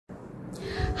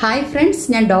Hi friends,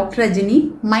 I am Dr. Ajini,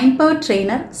 mind power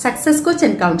trainer, success coach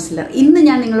and counselor. ഇന്ന്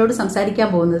ഞാൻ നിങ്ങളോട് സംസാരിക്കാൻ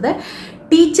പോകുന്നത്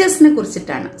ടീച്ചേഴ്സിനെ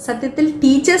കുറിച്ചിട്ടാണ്. സത്യത്തിൽ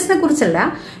ടീച്ചേഴ്സിനെ കുറിച്ചല്ല,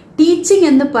 ടീച്ചിങ്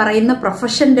എന്ന് പറയുന്ന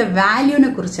പ്രൊഫഷന്റെ വാല്യൂനെ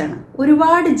കുറിച്ചാണ്.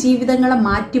 ഒരുപാട് ജീവിതങ്ങളെ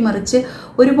മാറ്റിമറിച്ച്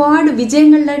ഒരുപാട്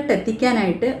വിജയങ്ങളിലായിട്ട്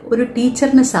എത്തിക്കാനായിട്ട് ഒരു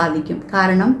ടീച്ചറിന് സാധിക്കും.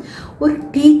 കാരണം ഒരു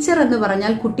ടീച്ചർ എന്ന്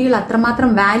പറഞ്ഞാൽ കുട്ടികൾ അത്രമാത്രം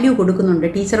വാല്യൂ കൊടുക്കുന്നുണ്ട്.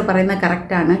 ടീച്ചർ പറയുന്നത്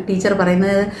കറക്റ്റാണ്, ടീച്ചർ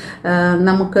പറയുന്നത്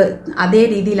നമുക്ക് അതേ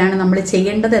രീതിയിലാണ് നമ്മൾ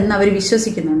ചെയ്യേണ്ടത് എന്ന് അവർ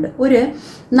വിശ്വസിക്കുന്നുണ്ട്. ഒരു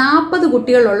 40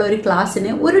 കുട്ടികളുള്ള ഒരു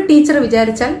ക്ലാസ്സിന് ഒരു ടീച്ചർ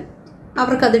വിചാരിച്ചാൽ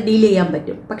അവർക്കത് ഡീൽ ചെയ്യാൻ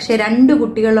പറ്റും. പക്ഷെ 2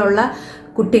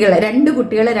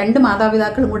 കുട്ടികളെ 2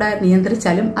 മാതാപിതാക്കളും കൂടെ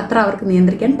നിയന്ത്രിച്ചാലും അത്ര അവർക്ക്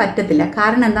നിയന്ത്രിക്കാൻ പറ്റത്തില്ല.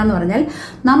 കാരണം എന്താന്ന് പറഞ്ഞാൽ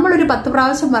നമ്മളൊരു 10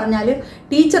 പ്രാവശ്യം പറഞ്ഞാൽ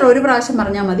ടീച്ചർ ഒരു പ്രാവശ്യം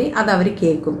പറഞ്ഞാൽ മതി, അത് അവർ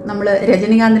കേൾക്കും. നമ്മൾ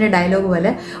രജനികാന്തിന്റെ ഡയലോഗ്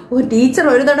പോലെ ടീച്ചർ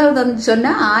ഒരു തടവ്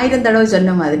ചൊന്ന 1000 തടവ്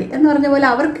ചൊന്ന മാതിരി എന്ന് പറഞ്ഞ പോലെ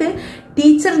അവർക്ക്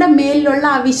ടീച്ചറുടെ മേലിലുള്ള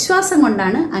ആ വിശ്വാസം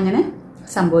കൊണ്ടാണ് അങ്ങനെ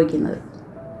സംഭവിക്കുന്നത്.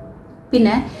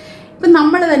 പിന്നെ ഇപ്പം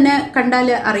നമ്മൾ തന്നെ കണ്ടാൽ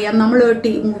അറിയാം, നമ്മൾ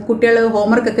കുട്ടികൾ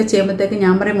ഹോംവർക്കൊക്കെ ചെയ്യുമ്പോഴത്തേക്ക്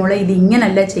ഞാൻ പറയും, മോളെ ഇത്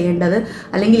ഇങ്ങനല്ല ചെയ്യേണ്ടത്,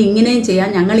 അല്ലെങ്കിൽ ഇങ്ങനെയും ചെയ്യാം,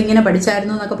 ഞങ്ങൾ ഇങ്ങനെ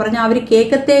പഠിച്ചായിരുന്നു എന്നൊക്കെ പറഞ്ഞാൽ അവർ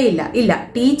കേൾക്കത്തേ ഇല്ല.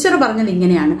 ടീച്ചർ പറഞ്ഞത്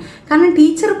ഇങ്ങനെയാണ്. കാരണം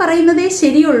ടീച്ചർ പറയുന്നതേ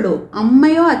ശരിയുള്ളൂ.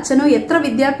 അമ്മയോ അച്ഛനോ എത്ര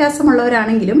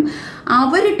വിദ്യാഭ്യാസമുള്ളവരാണെങ്കിലും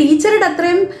അവർ ടീച്ചറുടെ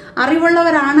അത്രയും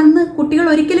അറിവുള്ളവരാണെന്ന് കുട്ടികൾ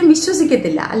ഒരിക്കലും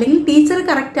വിശ്വസിക്കത്തില്ല. അല്ലെങ്കിൽ ടീച്ചർ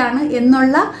കറക്റ്റാണ്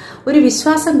എന്നുള്ള ഒരു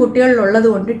വിശ്വാസം കുട്ടികളിലുള്ളത്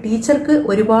കൊണ്ട് ടീച്ചർക്ക്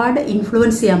ഒരുപാട്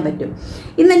ഇൻഫ്ലുവൻസ് ചെയ്യാൻ പറ്റും.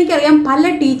 ഇന്ന് എനിക്കറിയാം, പല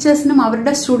ടീച്ചേഴ്സിനും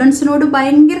അവരുടെ സ്റ്റുഡൻസിനോട്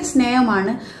ഭയങ്കര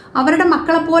സ്നേഹമാണ്, അവരുടെ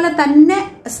മക്കളെ പോലെ തന്നെ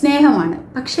സ്നേഹമാണ്.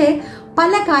 പക്ഷേ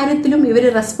പല കാര്യത്തിലും ഇവർ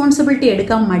റെസ്പോൺസിബിലിറ്റി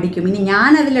എടുക്കാൻ മടിക്കും. ഇനി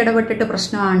ഞാൻ അതിൽ ഇടപെട്ടിട്ട്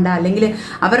പ്രശ്നമാണ്ട, അല്ലെങ്കിൽ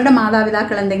അവരുടെ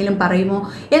മാതാപിതാക്കൾ എന്തെങ്കിലും പറയുമോ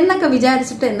എന്നൊക്കെ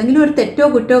വിചാരിച്ചിട്ട് എന്തെങ്കിലും ഒരു തെറ്റോ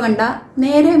കുറ്റോ കണ്ട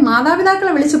നേരെ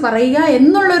മാതാപിതാക്കളെ വിളിച്ച് പറയുക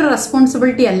എന്നുള്ളൊരു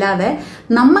റെസ്പോൺസിബിലിറ്റി അല്ലാതെ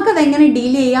നമുക്കതെങ്ങനെ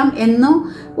ഡീൽ ചെയ്യാം എന്നോ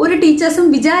ഒരു ടീച്ചേഴ്സും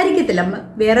വിചാരിക്കത്തില്ല.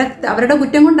 വേറെ അവരുടെ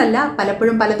കുറ്റം കൊണ്ടല്ല,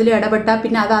 പലപ്പോഴും പലതിലും ഇടപെട്ടാൽ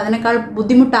പിന്നെ അത് അതിനേക്കാൾ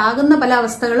ബുദ്ധിമുട്ടാകുന്ന പല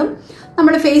അവസ്ഥകളും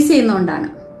നമ്മൾ ഫേസ് ചെയ്യുന്നതുകൊണ്ടാണ്.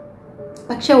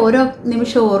 പക്ഷെ ഓരോ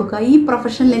നിമിഷവും ഓർക്കുക, ഈ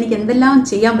പ്രൊഫഷനിൽ എനിക്ക് എന്തെല്ലാം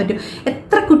ചെയ്യാൻ പറ്റും.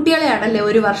 എത്ര കുട്ടികളെയാണല്ലേ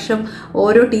ഒരു വർഷം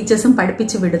ഓരോ ടീച്ചേഴ്സും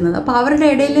പഠിപ്പിച്ചു വിടുന്നത്. അപ്പോൾ അവരുടെ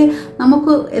ഇടയിൽ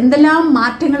നമുക്ക് എന്തെല്ലാം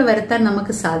മാറ്റങ്ങൾ വരുത്താൻ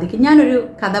നമുക്ക് സാധിക്കും. ഞാനൊരു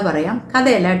കഥ പറയാം.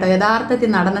 കഥയല്ല കേട്ടോ,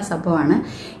 യഥാർത്ഥത്തിൽ നടന്ന സംഭവമാണ്.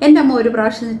 എൻ്റെ അമ്മ ഒരു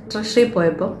പ്രാവശ്യം ട്രഷറിയിൽ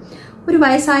പോയപ്പോൾ ഒരു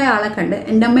വയസ്സായ ആളെ കണ്ട്,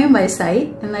 എൻ്റെ അമ്മയും വയസ്സായി,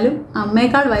 എന്നാലും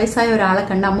അമ്മയേക്കാൾ വയസ്സായ ഒരാളെ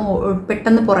കണ്ട് അമ്മ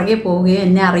പെട്ടെന്ന് പുറകെ പോവുകയോ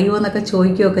എന്നെ അറിയുമോ എന്നൊക്കെ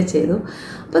ചോദിക്കുകയൊക്കെ ചെയ്തു.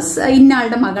 അപ്പോൾ ഇന്ന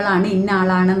ആളുടെ മകളാണ്, ഇന്ന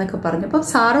ആളാണെന്നൊക്കെ പറഞ്ഞു. അപ്പോൾ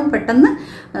സാറും പെട്ടെന്ന്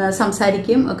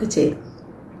സംസാരിക്കുകയും ഒക്കെ ചെയ്തു.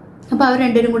 അപ്പോൾ അവർ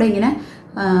രണ്ടുപേരും കൂടെ ഇങ്ങനെ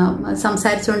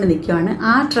സംസാരിച്ചുകൊണ്ട് നിൽക്കുവാണ്.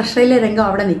 ആ ട്രഷറിയിലെ രംഗം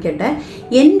അവിടെ നിൽക്കട്ടെ.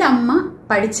 എൻ്റെ അമ്മ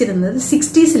പഠിച്ചിരുന്നത്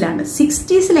 60s-ലാണ്.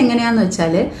 60s എങ്ങനെയാന്ന്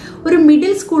വെച്ചാൽ ഒരു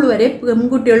മിഡിൽ സ്കൂൾ വരെ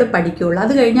പെൺകുട്ടികൾ പഠിക്കുകയുള്ളൂ.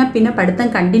 അത് കഴിഞ്ഞാൽ പിന്നെ പഠിത്തം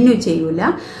കണ്ടിന്യൂ ചെയ്യൂല.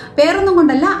 വേറൊന്നും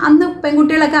കൊണ്ടല്ല, അന്ന്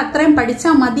പെൺകുട്ടികളൊക്കെ അത്രയും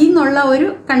പഠിച്ചാൽ മതി എന്നുള്ള ഒരു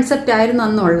കൺസെപ്റ്റ് ആയിരുന്നു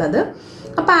അന്നുള്ളത്.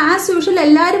 അപ്പൊ ആസ് യൂഷ്വൽ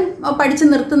എല്ലാവരും പഠിച്ചു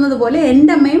നിർത്തുന്നത് പോലെ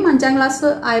എൻ്റെ അമ്മയും 5ാം ക്ലാസ്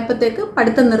ആയപ്പോഴത്തേക്ക്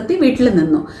പഠിത്തം നിർത്തി വീട്ടിൽ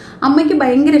നിന്നു. അമ്മയ്ക്ക്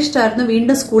ഭയങ്കര ഇഷ്ടമായിരുന്നു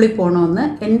വീണ്ടും സ്കൂളിൽ പോകണമെന്ന്.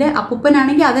 എൻ്റെ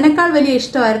അപ്പൂപ്പനാണെങ്കിൽ അതിനേക്കാൾ വലിയ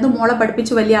ഇഷ്ടമായിരുന്നു മോളെ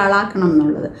പഠിപ്പിച്ച് വലിയ ആളാക്കണം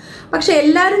എന്നുള്ളത്. പക്ഷെ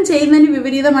എല്ലാവരും ചെയ്യുന്നതിന്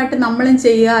വിപരീതമായിട്ട് നമ്മളും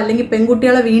ചെയ്യുക, അല്ലെങ്കിൽ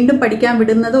പെൺകുട്ടികളെ വീണ്ടും പഠിക്കാൻ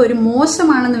വിടുന്നത് ഒരു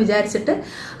മോശമാണെന്ന് വിചാരിച്ചിട്ട്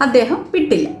അദ്ദേഹം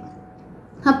വിട്ടില്ല.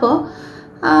 അപ്പോൾ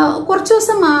കുറച്ചു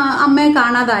ദിവസം അമ്മയെ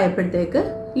കാണാതായപ്പോഴത്തേക്ക്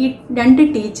ഈ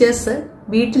 2 ടീച്ചേഴ്സ്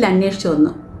വീട്ടിൽ അന്വേഷിച്ചു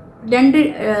വന്നു. 2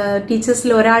 ടീച്ചേഴ്സിൽ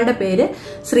ഒരാളുടെ പേര്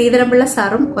ശ്രീധരൻപിള്ള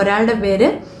സാറും ഒരാളുടെ പേര്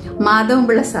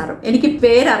മാധവൻപിള്ള സാറും. എനിക്ക്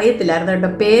പേരറിയത്തില്ലായിരുന്നു കേട്ടോ.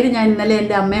 പേര് ഞാൻ ഇന്നലെ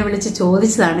എൻ്റെ അമ്മയെ വിളിച്ച്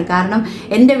ചോദിച്ചതാണ്. കാരണം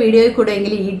എൻ്റെ വീഡിയോയിൽ കൂടെ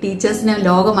എങ്കിലും ഈ ടീച്ചേഴ്സിനെ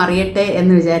ലോകം അറിയട്ടെ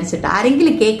എന്ന് വിചാരിച്ചിട്ട്,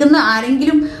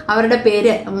 ആരെങ്കിലും അവരുടെ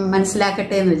പേര്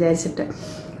മനസ്സിലാക്കട്ടെ എന്ന് വിചാരിച്ചിട്ട്.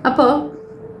 അപ്പോൾ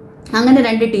അങ്ങനെ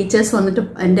 2 ടീച്ചേഴ്സ് വന്നിട്ട്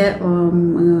എൻ്റെ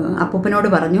അപ്പൂപ്പനോട്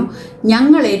പറഞ്ഞു,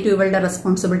 ഞങ്ങൾ ഏറ്റവും ഇവളുടെ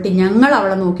റെസ്പോൺസിബിലിറ്റി, ഞങ്ങൾ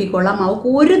അവളെ നോക്കിക്കൊള്ളാം, അവൾക്ക്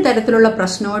ഒരു തരത്തിലുള്ള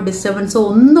പ്രശ്നമോ ഡിസ്റ്റർബൻസോ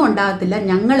ഒന്നും ഉണ്ടാകത്തില്ല,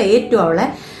 ഞങ്ങൾ ഏറ്റവും അവളെ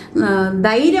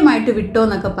ധൈര്യമായിട്ട് വിട്ടോ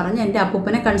എന്നൊക്കെ പറഞ്ഞ് എൻ്റെ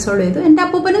അപ്പൂപ്പനെ കൺസോൾ ചെയ്തു. എൻ്റെ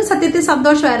അപ്പൂപ്പനും സത്യത്തിൽ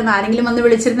സന്തോഷമായിരുന്നു. ആരെങ്കിലും വന്ന്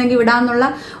വിളിച്ചിരുന്നെങ്കിൽ വിടാന്നുള്ള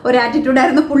ഒരു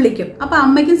ആറ്റിറ്റ്യൂഡായിരുന്നു പുള്ളിക്കും. അപ്പം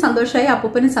അമ്മയ്ക്കും സന്തോഷമായി,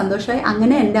 അപ്പൂപ്പനും സന്തോഷമായി.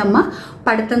 അങ്ങനെ എൻ്റെ അമ്മ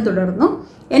പഠിത്തം തുടർന്നു.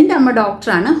 എൻ്റെ അമ്മ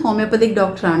ഡോക്ടറാണ്, ഹോമിയോപ്പതിക്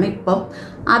ഡോക്ടറാണ്. ഇപ്പം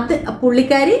അത്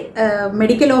പുള്ളിക്കാരി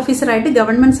മെഡിക്കൽ ഓഫീസറായിട്ട്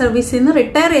ഗവൺമെന്റ് സർവീസിൽ നിന്ന്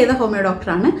റിട്ടയർ ചെയ്ത ഹോമിയോ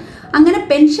ഡോക്ടറാണ്. അങ്ങനെ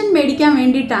പെൻഷൻ മേടിക്കാൻ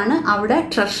വേണ്ടിയിട്ടാണ് അവിടെ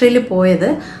ട്രഷറിയിൽ പോയത്.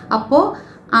 അപ്പോൾ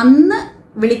അന്ന്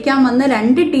വിളിക്കാൻ വന്ന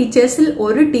 2 ടീച്ചേഴ്സിൽ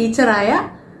ഒരു ടീച്ചറായ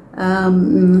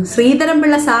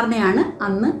ശ്രീധരൻപിള്ള സാറിനെയാണ്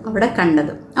അന്ന് അവിടെ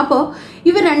കണ്ടത്. അപ്പോൾ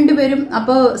ഇവർ 2 പേരും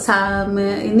അപ്പോൾ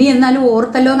നീ എന്നാലും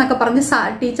ഓർത്തല്ലോ എന്നൊക്കെ പറഞ്ഞ്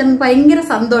ടീച്ചറിന് ഭയങ്കര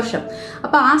സന്തോഷം.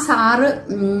 അപ്പോൾ ആ സാറ്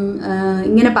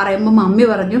ഇങ്ങനെ പറയുമ്പോൾ മമ്മി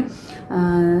പറഞ്ഞു,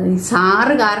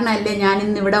 സാറ് കാരണമല്ലേ ഞാൻ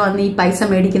ഇന്ന് ഇവിടെ വന്ന് ഈ പൈസ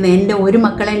മേടിക്കുന്നത്, എൻ്റെ ഒരു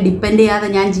മക്കളെയും ഡിപ്പെൻഡ് ചെയ്യാതെ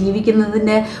ഞാൻ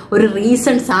ജീവിക്കുന്നതിൻ്റെ ഒരു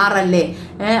റീസൺ സാറല്ലേ,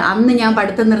 അന്ന് ഞാൻ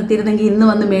പഠിത്തം നിർത്തിയിരുന്നെങ്കിൽ ഇന്ന്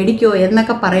വന്ന് മേടിക്കുമോ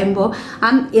എന്നൊക്കെ പറയുമ്പോൾ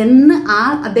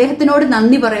അദ്ദേഹത്തിനോട്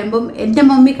നന്ദി പറയുമ്പം എൻ്റെ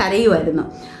മമ്മി കരയുമായിരുന്നു.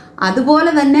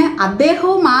 അതുപോലെ തന്നെ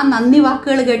അദ്ദേഹവും ആ നന്ദി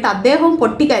വാക്കുകൾ കേട്ട് അദ്ദേഹവും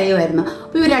പൊട്ടിക്കരയുമായിരുന്നു.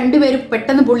 അപ്പോൾ ഇവർ രണ്ടുപേരും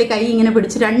പെട്ടെന്ന് പുള്ളി കൈ ഇങ്ങനെ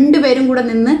പിടിച്ച് രണ്ടുപേരും കൂടെ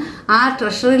നിന്ന് ആ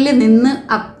ട്രഷറിയിൽ നിന്ന്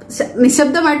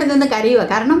നിശബ്ദമായിട്ട് നിന്ന് കരയുക.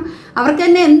 കാരണം അവർക്ക്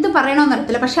തന്നെ എന്ത് പറയണമെന്ന്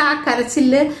അറിയത്തില്ല. പക്ഷെ ആ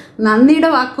കരച്ചില് നന്ദിയുടെ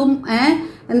വാക്കും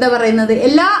എന്താ പറയുന്നത്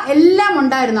എല്ലാം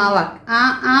ഉണ്ടായിരുന്നു ആ വാക്ക്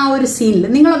ആ ഒരു സീനിൽ.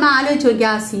 നിങ്ങളൊന്ന് ആലോചിച്ച് നോക്കിയ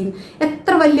ആ സീൻ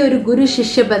എത്ര വലിയൊരു ഗുരു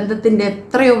ശിഷ്യ ബന്ധത്തിന്റെ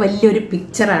എത്രയോ വലിയൊരു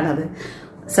പിക്ചറാണത്.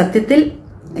 സത്യത്തിൽ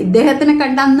ഇദ്ദേഹത്തിനെ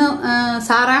കണ്ടന്ന്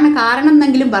സാറാണ് കാരണം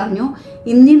എന്നെങ്കിലും പറഞ്ഞു.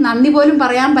 ഇനി നന്ദി പോലും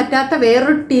പറയാൻ പറ്റാത്ത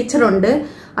വേറൊരു ടീച്ചറുണ്ട്.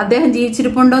 അദ്ദേഹം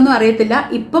ജീവിച്ചിരിപ്പുണ്ടോ എന്നും അറിയത്തില്ല.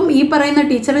 ഇപ്പം ഈ പറയുന്ന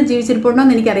ടീച്ചർ ജീവിച്ചിരിപ്പുണ്ടോ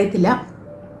എന്ന് എനിക്കറിയത്തില്ല.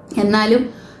 എന്നാലും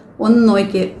ഒന്ന്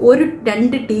നോക്കിയേ,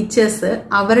 2 ടീച്ചേഴ്സ്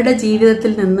അവരുടെ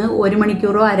ജീവിതത്തിൽ നിന്ന് 1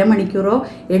 മണിക്കൂറോ അരമണിക്കൂറോ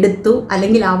എടുത്തു,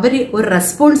 അല്ലെങ്കിൽ അവർ ഒരു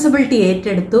റെസ്പോൺസിബിലിറ്റി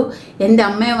ഏറ്റെടുത്തു. എൻ്റെ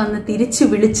അമ്മയെ വന്ന് തിരിച്ചു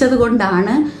വിളിച്ചത്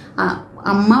കൊണ്ടാണ്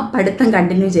അമ്മ പഠിത്തം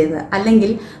കണ്ടിന്യൂ ചെയ്തത്.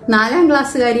 അല്ലെങ്കിൽ 4ാം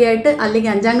ക്ലാസ്സുകാരിയായിട്ട് അല്ലെങ്കിൽ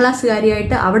 5ാം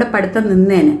ക്ലാസ്സുകാരിയായിട്ട് അവിടെ പഠിത്തം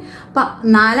നിന്നേന്. അപ്പം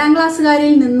 4ാം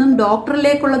ക്ലാസ്സുകാരിയിൽ നിന്നും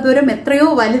ഡോക്ടറിലേക്കുള്ള ദൂരം എത്രയോ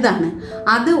വലുതാണ്.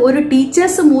 അത് ഒരു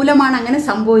ടീച്ചേഴ്സ് മൂലമാണ് അങ്ങനെ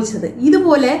സംഭവിച്ചത്.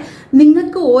 ഇതുപോലെ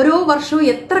നിങ്ങൾക്ക് ഓരോ വർഷവും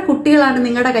എത്ര കുട്ടികളാണ്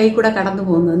നിങ്ങളുടെ കൈ കൂടെ കടന്നു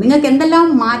പോകുന്നത്. നിങ്ങൾക്ക് എന്തെല്ലാം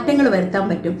മാറ്റങ്ങൾ വരുത്താൻ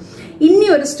പറ്റും. ഇനി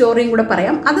ഒരു സ്റ്റോറിയും കൂടെ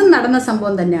പറയാം. അതും നടന്ന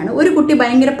സംഭവം തന്നെയാണ്. ഒരു കുട്ടി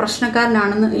ഭയങ്കര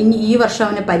പ്രശ്നക്കാരനാണെന്ന്, ഇനി ഈ വർഷം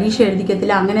അവനെ പരീക്ഷ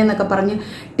എഴുതിക്കത്തില്ല അങ്ങനെയെന്നൊക്കെ പറഞ്ഞ്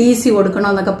TC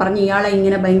കൊടുക്കണമെന്നൊക്കെ പറഞ്ഞ് ഇയാളെ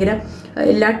ഇങ്ങനെ ഭയങ്കര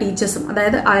എല്ലാ ടീച്ചേഴ്സും,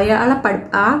 അതായത്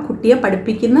ആ കുട്ടിയെ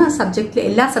പഠിപ്പിക്കുന്ന സബ്ജക്റ്റിൽ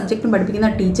എല്ലാ സബ്ജക്റ്റും പഠിപ്പിക്കുന്ന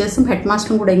ടീച്ചേഴ്സും ഹെഡ്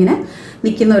മാസ്റ്ററും കൂടെ ഇങ്ങനെ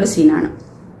നിൽക്കുന്ന ഒരു സീനാണ്.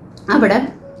 അവിടെ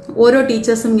ഓരോ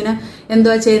ടീച്ചേഴ്സും ഇങ്ങനെ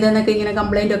എന്തുവാ ചെയ്തതെന്നൊക്കെ ഇങ്ങനെ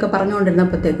കംപ്ലൈന്റ് ഒക്കെ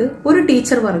പറഞ്ഞുകൊണ്ടിരുന്നപ്പോഴത്തേക്ക് ഒരു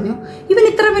ടീച്ചർ പറഞ്ഞു, ഇവൻ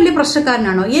ഇത്ര വലിയ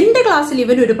പ്രശ്നക്കാരനാണോ? എൻ്റെ ക്ലാസ്സിൽ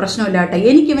ഇവനൊരു പ്രശ്നമില്ല കേട്ടോ,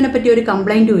 എനിക്ക് ഇവനെ പറ്റി ഒരു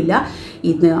കംപ്ലൈന്റും ഇല്ല.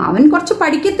 അവൻ കുറച്ച്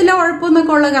പഠിക്കത്തില്ല,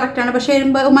 കുഴപ്പമെന്നൊക്കെ ഉള്ളത് കറക്റ്റാണ്, പക്ഷേ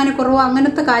ബഹുമാനക്കുറവോ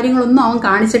അങ്ങനത്തെ കാര്യങ്ങളൊന്നും അവൻ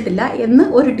കാണിച്ചിട്ടില്ല എന്ന്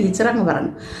ഒരു ടീച്ചർ അങ്ങ്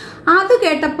പറഞ്ഞു. അത്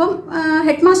കേട്ടപ്പം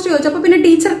ഹെഡ് മാസ്റ്റർ ചോദിച്ചപ്പോൾ പിന്നെ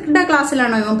ടീച്ചറുടെ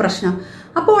ക്ലാസ്സിലാണോ ഇവൻ പ്രശ്നം?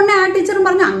 അപ്പോൾ ഉടനെ ആ ടീച്ചറും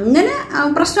പറഞ്ഞു അങ്ങനെ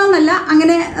പ്രശ്നമൊന്നല്ല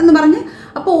അങ്ങനെ എന്ന് പറഞ്ഞ്.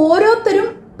 അപ്പോൾ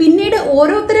പിന്നീട്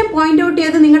ഓരോരുത്തരും പോയിന്റ് ഔട്ട്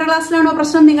ചെയ്ത് നിങ്ങളുടെ ക്ലാസ്സിലാണോ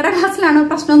പ്രശ്നം, നിങ്ങളുടെ ക്ലാസ്സിലാണോ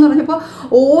പ്രശ്നം എന്ന് പറഞ്ഞപ്പോൾ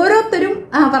ഓരോരുത്തരും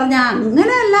പറഞ്ഞ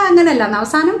അങ്ങനെയല്ല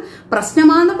അവസാനം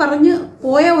പ്രശ്നമാണെന്ന് പറഞ്ഞ്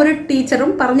പോയ ഒരു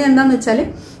ടീച്ചറും പറഞ്ഞ എന്താന്ന് വെച്ചാൽ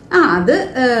അത്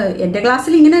എൻ്റെ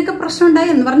ക്ലാസ്സിൽ ഇങ്ങനെയൊക്കെ പ്രശ്നം ഉണ്ടായി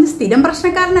എന്ന് പറഞ്ഞ് സ്ഥിരം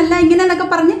പ്രശ്നക്കാരനല്ല ഇങ്ങനെയെന്നൊക്കെ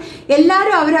പറഞ്ഞ്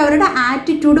എല്ലാവരും അവരവരുടെ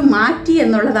ആറ്റിറ്റ്യൂഡ് മാറ്റി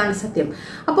എന്നുള്ളതാണ് സത്യം.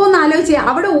 അപ്പോൾ ഒന്ന് ആലോചിച്ച്,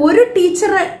 അവിടെ ഒരു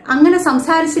ടീച്ചർ അങ്ങനെ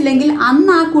സംസാരിച്ചില്ലെങ്കിൽ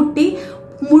അന്ന് ആ കുട്ടി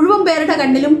മുഴുവൻ പേരുടെ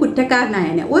കണ്ണിലും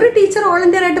കുറ്റക്കാരനായനെ. ഒരു ടീച്ചർ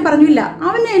വോളണ്ടിയർ ആയിട്ട് പറഞ്ഞില്ല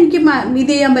അവനെ എനിക്ക്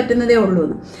ഇത് ചെയ്യാൻ പറ്റുന്നതേ ഉള്ളൂ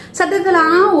എന്ന്. സത്യത്തിൽ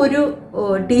ആ ഒരു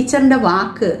ടീച്ചറിന്റെ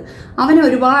വാക്ക് അവനെ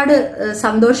ഒരുപാട്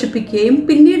സന്തോഷിപ്പിക്കുകയും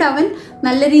പിന്നീട് അവൻ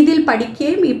നല്ല രീതിയിൽ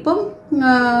പഠിക്കുകയും ഇപ്പം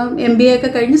MBA ഒക്കെ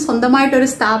കഴിഞ്ഞ് സ്വന്തമായിട്ടൊരു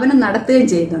സ്ഥാപനം നടത്തുകയും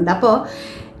ചെയ്യുന്നുണ്ട്. അപ്പോൾ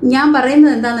ഞാൻ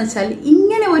പറയുന്നത് എന്താണെന്ന് വെച്ചാൽ,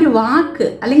 ഇങ്ങനെ ഒരു വാക്ക്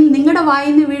അല്ലെങ്കിൽ നിങ്ങളുടെ വായിൽ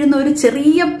നിന്ന് വീഴുന്ന ഒരു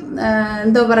ചെറിയ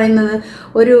എന്താ പറയുന്നത്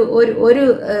ഒരു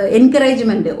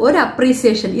എൻകറേജ്മെന്റ്, ഒരു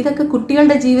അപ്രീസിയേഷൻ, ഇതൊക്കെ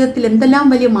കുട്ടികളുടെ ജീവിതത്തിൽ എന്തെല്ലാം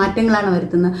വലിയ മാറ്റങ്ങളാണ്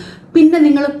വരുത്തുന്നത്. പിന്നെ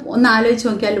നിങ്ങൾ ഒന്ന് ആലോചിച്ച്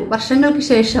നോക്കിയാൽ വർഷങ്ങൾക്ക്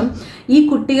ശേഷം ഈ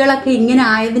കുട്ടികളൊക്കെ ഇങ്ങനെ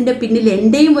ആയതിന്റെ പിന്നിൽ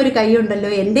എന്റെയും ഒരു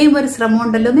കൈയുണ്ടല്ലോ, എന്റെയും ഒരു ശ്രമം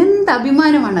ഉണ്ടല്ലോ എന്ന് എന്ത്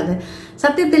അഭിമാനമാണത്.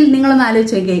 സത്യത്തിൽ നിങ്ങളൊന്ന്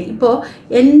ആലോചിച്ച് നോക്കിയേ, ഇപ്പോൾ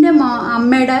എൻ്റെ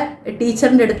അമ്മയുടെ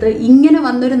ടീച്ചറിൻ്റെ അടുത്ത് ഇങ്ങനെ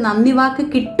വന്നൊരു നന്ദി വാക്ക്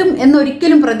കിട്ടും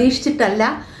എന്നൊരിക്കലും പ്രതീക്ഷിച്ചിട്ടല്ല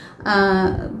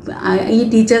ഈ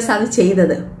ടീച്ചേഴ്സ് അത്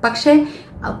ചെയ്തത്. പക്ഷേ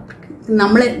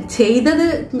നമ്മൾ ചെയ്തത്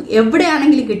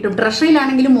എവിടെയാണെങ്കിലും കിട്ടും,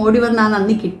 ട്രഷറിയിലാണെങ്കിലും ഓടി വന്ന് ആ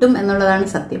നന്ദി കിട്ടും എന്നുള്ളതാണ്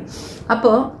സത്യം.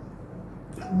 അപ്പോൾ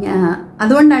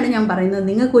അതുകൊണ്ടാണ് ഞാൻ പറയുന്നത്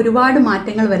നിങ്ങൾക്ക് ഒരുപാട്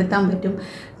മാറ്റങ്ങൾ വരുത്താൻ പറ്റും.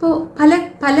 ഇപ്പോൾ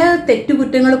പല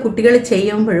തെറ്റുകുറ്റങ്ങൾ കുട്ടികൾ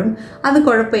ചെയ്യുമ്പോഴും അത്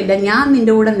കുഴപ്പമില്ല, ഞാൻ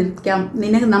നിന്റെ കൂടെ നിൽക്കാം,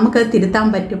 നമുക്കത് തിരുത്താൻ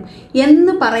പറ്റും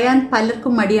എന്ന് പറയാൻ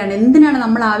പലർക്കും മടിയാണ്. എന്തിനാണ്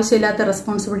നമ്മൾ ആവശ്യമില്ലാത്ത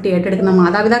റെസ്പോൺസിബിലിറ്റി ഏറ്റെടുക്കുന്നത്?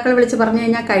 മാതാപിതാക്കളെ വിളിച്ച് പറഞ്ഞു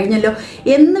കഴിഞ്ഞാൽ കഴിഞ്ഞല്ലോ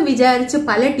എന്ന് വിചാരിച്ച്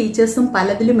പല ടീച്ചേഴ്സും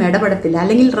പലതിലും ഇടപെടത്തില്ല.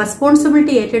 അല്ലെങ്കിൽ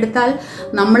റെസ്പോൺസിബിലിറ്റി ഏറ്റെടുത്താൽ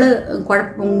നമ്മൾ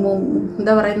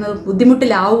എന്താ പറയുന്നത്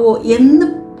ബുദ്ധിമുട്ടിലാവുമോ എന്ന്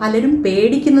പലരും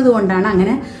പേടിക്കുന്നത് കൊണ്ടാണ്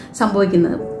അങ്ങനെ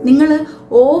സംഭവിക്കുന്നത്. നിങ്ങൾ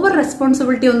ഓവർ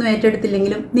റെസ്പോൺസിബിലിറ്റി ഒന്നും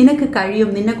ഏറ്റെടുത്തില്ലെങ്കിലും നിനക്ക് കഴിയും,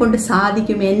 നിന്നെ കൊണ്ട്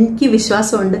സാധിക്കും, എനിക്ക്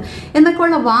വിശ്വാസമുണ്ട്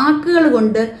എന്നൊക്കെയുള്ള വാക്കുകൾ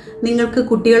കൊണ്ട് നിങ്ങൾക്ക്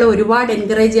കുട്ടികളെ ഒരുപാട്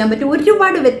എൻകറേജ് ചെയ്യാൻ പറ്റും.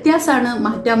 ഒരുപാട്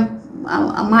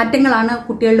മാറ്റങ്ങളാണ്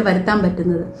കുട്ടികളിൽ വരുത്താൻ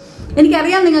പറ്റുന്നത്.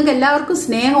 എനിക്കറിയാം നിങ്ങൾക്ക് എല്ലാവർക്കും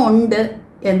സ്നേഹമുണ്ട്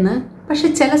എന്ന്, പക്ഷെ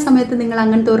ചില സമയത്ത് നിങ്ങൾ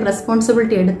അങ്ങനത്തെ ഒരു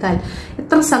റെസ്പോൺസിബിലിറ്റി എടുത്താൽ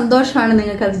എത്ര സന്തോഷമാണ്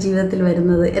നിങ്ങൾക്ക് അത് ജീവിതത്തിൽ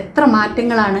വരുന്നത്, എത്ര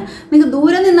മാറ്റങ്ങളാണ്. നിങ്ങൾക്ക്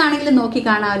ദൂരെ നിന്നാണെങ്കിലും നോക്കി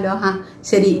കാണാമല്ലോ,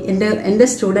 ശരി എൻ്റെ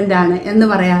സ്റ്റുഡൻ്റ് ആണ് എന്ന്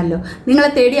പറയാമല്ലോ. നിങ്ങളെ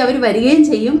തേടി അവർ വരികയും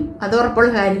ചെയ്യും, അത്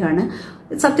ഉറപ്പുള്ള കാര്യമാണ്.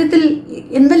 സത്യത്തിൽ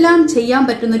എന്തെല്ലാം ചെയ്യാൻ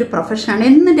പറ്റുന്ന ഒരു പ്രൊഫഷനാണ്.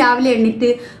 എന്ന് രാവിലെ എണീറ്റ്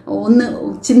ഒന്ന്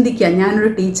ചിന്തിക്കുക, ഞാനൊരു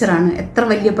ടീച്ചറാണ്, എത്ര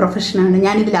വലിയ പ്രൊഫഷനാണ്,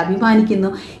 ഞാനിതിൽ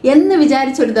അഭിമാനിക്കുന്നു എന്ന്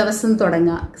വിചാരിച്ചൊരു ദിവസം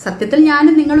തുടങ്ങുക. സത്യത്തിൽ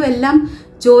ഞാനും നിങ്ങളും എല്ലാം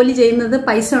ജോലി ചെയ്യുന്നത്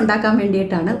പൈസ ഉണ്ടാക്കാൻ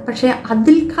വേണ്ടിയിട്ടാണ്. പക്ഷെ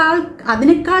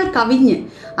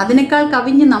അതിനേക്കാൾ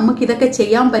കവിഞ്ഞ് നമുക്കിതൊക്കെ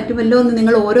ചെയ്യാൻ പറ്റുമല്ലോ എന്ന്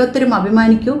നിങ്ങൾ ഓരോരുത്തരും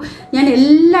അഭിമാനിക്കൂ. ഞാൻ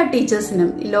എല്ലാ ടീച്ചേഴ്സിനും,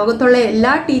 ലോകത്തുള്ള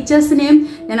എല്ലാ ടീച്ചേഴ്സിനെയും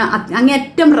ഞാൻ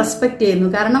അങ്ങേയറ്റം റെസ്പെക്ട് ചെയ്യുന്നു.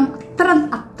 കാരണം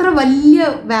അത്ര വലിയ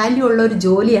വാല്യൂ ഉള്ള ഒരു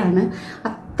ജോലിയാണ്,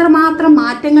 അത്രമാത്രം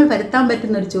മാറ്റങ്ങൾ വരുത്താൻ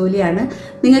പറ്റുന്ന ഒരു ജോലിയാണ്.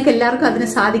 നിങ്ങൾക്ക് എല്ലാവർക്കും അതിന്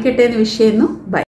സാധിക്കട്ടെ എന്ന് വിഷ് ചെയ്യുന്നു. ബൈ.